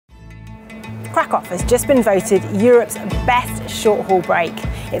Krakow has just been voted Europe's best short-haul break.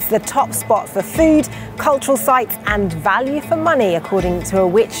 It's the top spot for food, cultural sites and value for money, according to a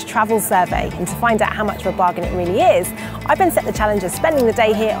Which travel survey. And to find out how much of a bargain it really is, I've been set the challenge of spending the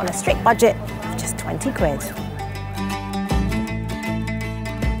day here on a strict budget of just 20 quid.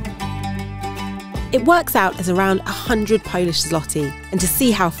 It works out as around 100 Polish Zloty, and to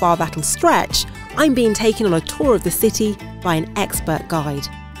see how far that'll stretch, I'm being taken on a tour of the city by an expert guide.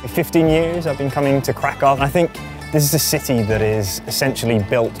 For 15 years I've been coming to Krakow. I think this is a city that is essentially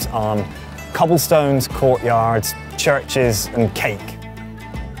built on cobblestones, courtyards, churches and cake.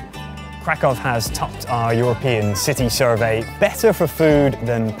 Krakow has topped our European city survey, better for food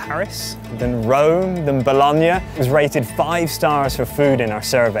than Paris, than Rome, than Bologna. It was rated 5 stars for food in our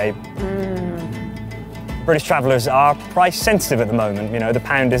survey. British travellers are price sensitive at the moment. You know, the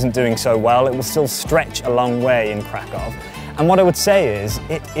pound isn't doing so well. It will still stretch a long way in Krakow. And what I would say is,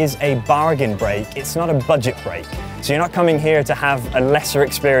 it is a bargain break. It's not a budget break. So you're not coming here to have a lesser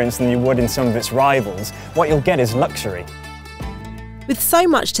experience than you would in some of its rivals. What you'll get is luxury. With so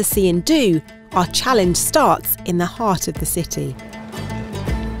much to see and do, our challenge starts in the heart of the city.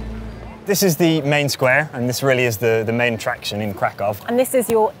 This is the main square, and this really is the main attraction in Krakow. And this is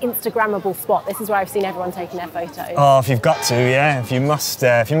your Instagrammable spot. This is where I've seen everyone taking their photos. Oh, if you've got to, yeah. If you must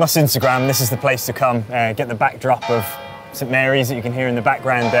Instagram, this is the place to come. Get the backdrop of St Mary's that you can hear in the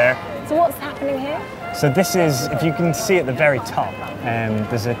background there. So what's happening here? So this is, if you can see at the very top,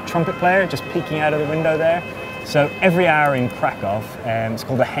 there's a trumpet player just peeking out of the window there. So every hour in Krakow, it's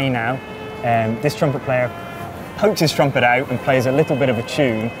called a Hey Now, this trumpet player pokes his trumpet out and plays a little bit of a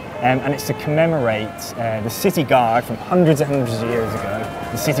tune, and it's to commemorate the city guard from hundreds and hundreds of years ago.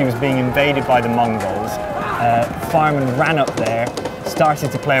 The city was being invaded by the Mongols. Firemen ran up there,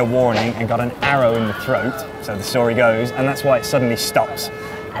 started to play a warning and got an arrow in the throat, so the story goes, and that's why it suddenly stops.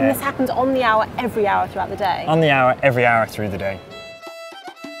 And this happens on the hour, every hour throughout the day? On the hour, every hour through the day.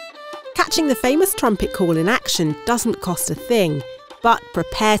 Catching the famous trumpet call in action doesn't cost a thing, but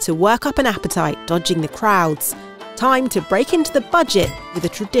prepare to work up an appetite dodging the crowds. Time to break into the budget with a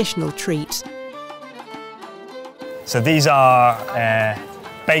traditional treat. So these are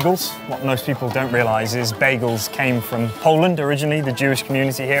bagels. What most people don't realise is bagels came from Poland originally, the Jewish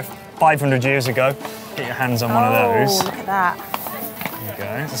community here, 500 years ago. Get your hands on one of those. Oh, look at that. There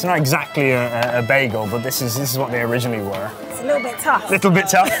you go. It's not exactly a bagel, but this is what they originally were. It's a little bit tough. A little bit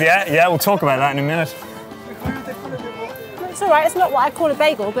tough, yeah. Yeah, we'll talk about that in a minute. It's all right, it's not what I call a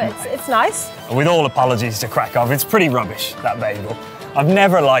bagel, but it's nice. With all apologies to Krakow, it's pretty rubbish, that bagel. I've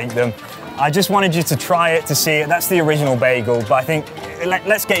never liked them. I just wanted you to try it, to see it. That's the original bagel, but I think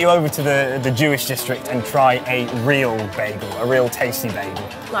let's get you over to the Jewish district and try a real bagel, a real tasty bagel.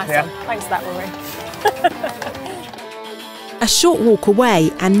 Nice yeah? one. Thanks for that, Rory. A short walk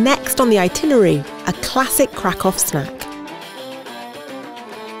away, and next on the itinerary, a classic Krakow snack.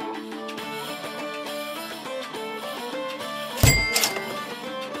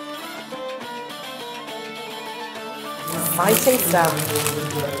 Exciting stuff.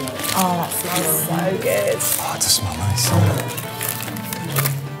 Oh, that smells so good. Oh, it does smell nice.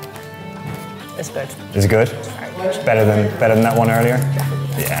 It's good. Is it good? It's better than that one earlier?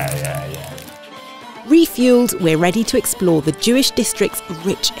 Yeah. Refueled, we're ready to explore the Jewish district's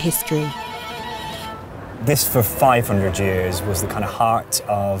rich history. This, for 500 years, was the kind of heart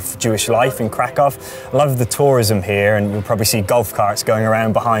of Jewish life in Krakow. A lot of the tourism here, and you'll probably see golf carts going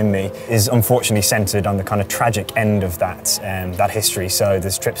around behind me, is unfortunately centred on the kind of tragic end of that history. So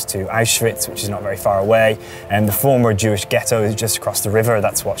there's trips to Auschwitz, which is not very far away, and the former Jewish ghetto is just across the river.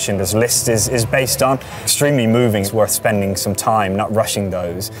 That's what Schindler's List is based on. Extremely moving. It's worth spending some time, not rushing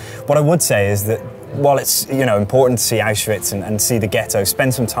those. What I would say is that while it's important to see Auschwitz and see the ghetto,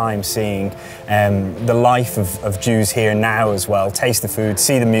 spend some time seeing the life of Jews here now as well. Taste the food,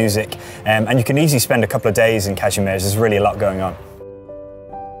 see the music, and you can easily spend a couple of days in Kazimierz. There's really a lot going on.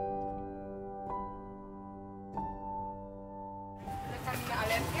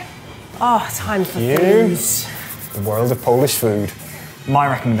 Oh, time for food. The world of Polish food. My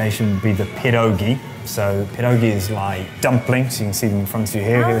recommendation would be the pierogi. So pierogi is like dumplings, you can see them in front of you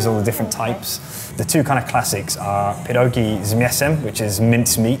here. Here's all the different types. The two kind of classics are pierogi z mięsem, which is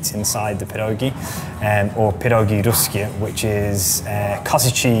minced meat inside the pierogi, or pierogi ruskie, which is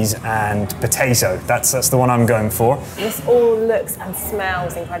cottage cheese and potato. That's the one I'm going for. This all looks and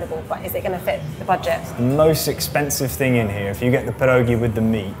smells incredible, but is it going to fit the budget? The most expensive thing in here, if you get the pierogi with the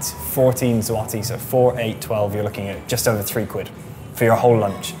meat, 14 zloty, so 4, 8, 12, you're looking at just over 3 quid for your whole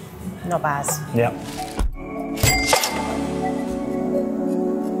lunch. Not bad. Yeah.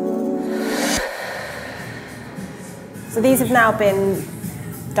 So these have now been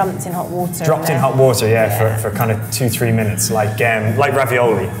dumped in hot water. Dropped in hot water, yeah. For kind of 2-3 minutes, like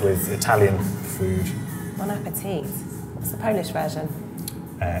ravioli with Italian food. Bon appetit. What's the Polish version?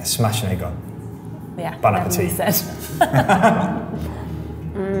 Smacznego. Yeah, Bon appetit. You said.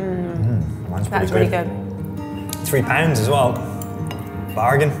 Mine's That's pretty really good. £3 as well.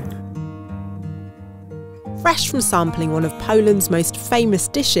 Bargain. Fresh from sampling one of Poland's most famous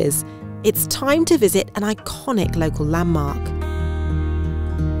dishes, it's time to visit an iconic local landmark.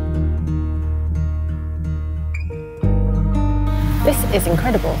 This is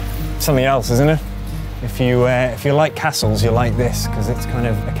incredible. Something else, isn't it? If you like castles, you'll like this, because it's kind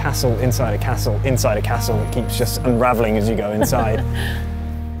of a castle inside a castle inside a castle that keeps just unravelling as you go inside.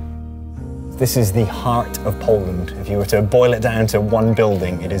 This is the heart of Poland. If you were to boil it down to one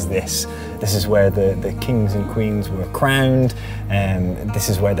building, it is this. This is where the kings and queens were crowned. This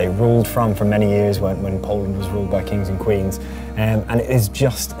is where they ruled from for many years when Poland was ruled by kings and queens. And it is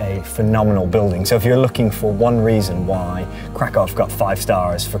just a phenomenal building. So if you're looking for one reason why Krakow got 5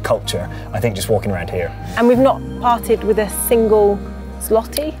 stars for culture, I think just walking around here. And we've not parted with a single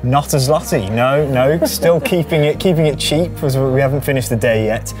zloty? Not a zloty, no. Still keeping it cheap, because we haven't finished the day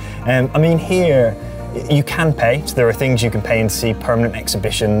yet. I mean, here you can pay. So there are things you can pay and see, permanent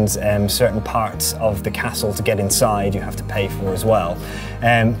exhibitions, certain parts of the castle to get inside you have to pay for as well.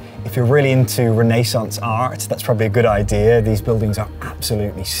 If you're really into Renaissance art, that's probably a good idea. These buildings are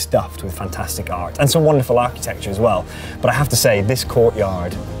absolutely stuffed with fantastic art and some wonderful architecture as well. But I have to say, this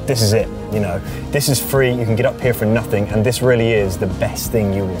courtyard, this is it, you know. This is free, you can get up here for nothing, and this really is the best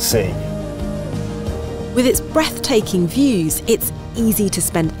thing you will see. With its breathtaking views, it's easy to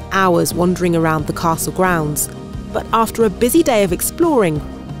spend hours wandering around the castle grounds. But after a busy day of exploring,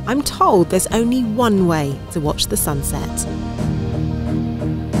 I'm told there's only one way to watch the sunset.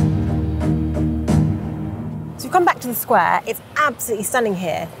 So we've come back to the square. It's absolutely stunning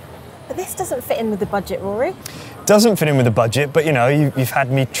here. But this doesn't fit in with the budget, Rory. Doesn't fit in with the budget, but you know, you've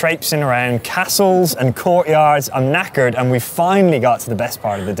had me traipsing around castles and courtyards. I'm knackered, and we finally got to the best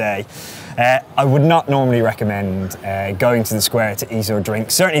part of the day. I would not normally recommend going to the square to eat or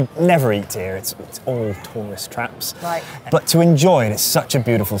drink. Certainly never eat here, it's all tourist traps. Right. But to enjoy it, it's such a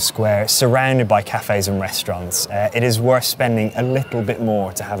beautiful square, surrounded by cafes and restaurants. It is worth spending a little bit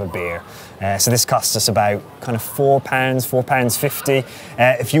more to have a beer. So this cost us about kind of £4.50.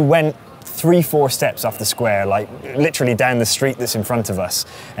 If you went 3-4 steps off the square, like literally down the street that's in front of us,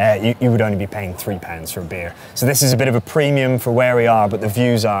 you would only be paying £3 for a beer. So this is a bit of a premium for where we are, but the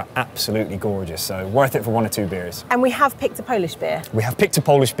views are absolutely gorgeous, so worth it for 1 or 2 beers. And we have picked a Polish beer. We have picked a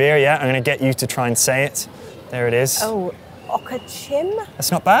Polish beer, yeah. I'm going to get you to try and say it. There it is. Oh, Okocim?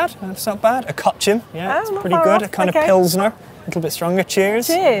 That's not bad, that's not bad. A Kocim, yeah, it's pretty good. A kind of Pilsner, a little bit stronger. Cheers.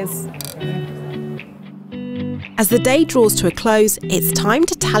 Cheers. As the day draws to a close, it's time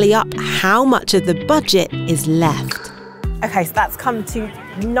to tally up how much of the budget is left. Okay, so that's come to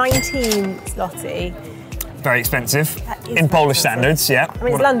 19 zloty. Very expensive, in Polish standards, yeah. I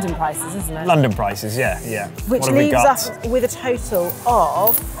mean, it's London prices, isn't it? London prices, yeah. Which leaves us with a total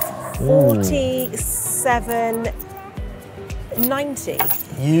of 47.90.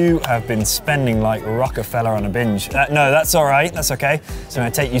 You have been spending like Rockefeller on a binge. No, that's all right, that's okay. So I'm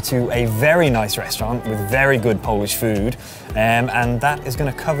going to take you to a very nice restaurant with very good Polish food, and that is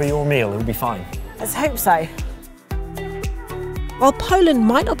going to cover your meal. It'll be fine. Let's hope so. While Poland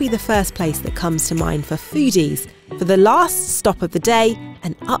might not be the first place that comes to mind for foodies, for the last stop of the day,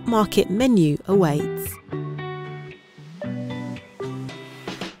 an upmarket menu awaits.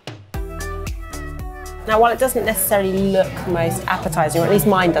 Now, while it doesn't necessarily look most appetising, or at least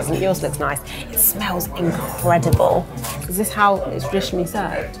mine doesn't, yours looks nice, it smells incredible. Is this how it's traditionally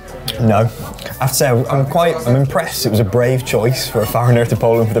served? No. I have to say, I'm impressed. It was a brave choice for a foreigner to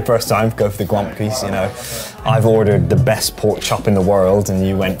Poland for the first time to go for the Głombkis, you know. I've ordered the best pork chop in the world, and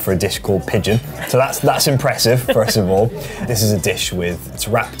you went for a dish called pigeon. So that's impressive, first of all. This is a dish it's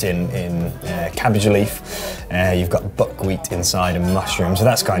wrapped in cabbage leaf. You've got buckwheat inside and mushrooms, so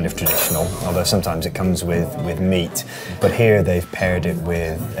that's kind of traditional, although sometimes it comes with meat. But here they've paired it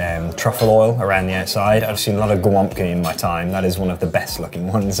with truffle oil around the outside. I've seen a lot of Głombki in my time. That is one of the best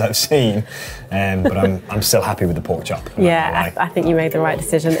looking ones I've seen. But I'm still happy with the pork chop. Yeah, I think you made the right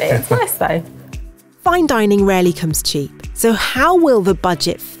decision. It's nice though. Fine dining rarely comes cheap, so how will the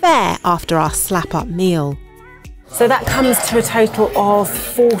budget fare after our slap-up meal? So that comes to a total of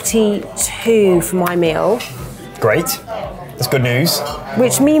 42 for my meal. Great, that's good news.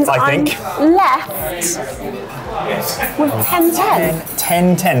 Which means I'm think. left with 10.10.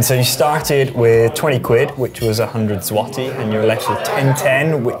 10.10, so you started with 20 quid, which was 100 zloty, and you're left with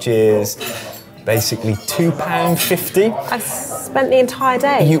 10.10, which is basically £2.50. I've spent the entire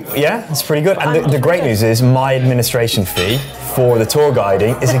day. Yeah, it's pretty good. And the great news is my administration fee for the tour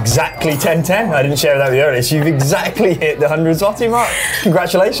guiding is exactly 10.10. I didn't share that with you earlier, so you've exactly hit the 100 zloty mark.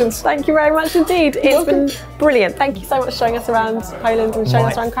 Congratulations. Thank you very much indeed. It's been brilliant. Thank you so much for showing us around Poland and showing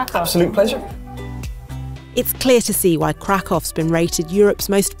us around Krakow. Absolute pleasure. It's clear to see why Krakow's been rated Europe's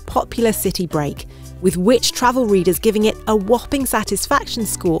most popular city break, with Which travel readers giving it a whopping satisfaction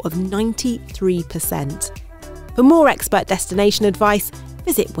score of 93%. For more expert destination advice,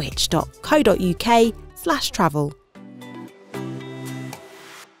 visit which.co.uk/travel.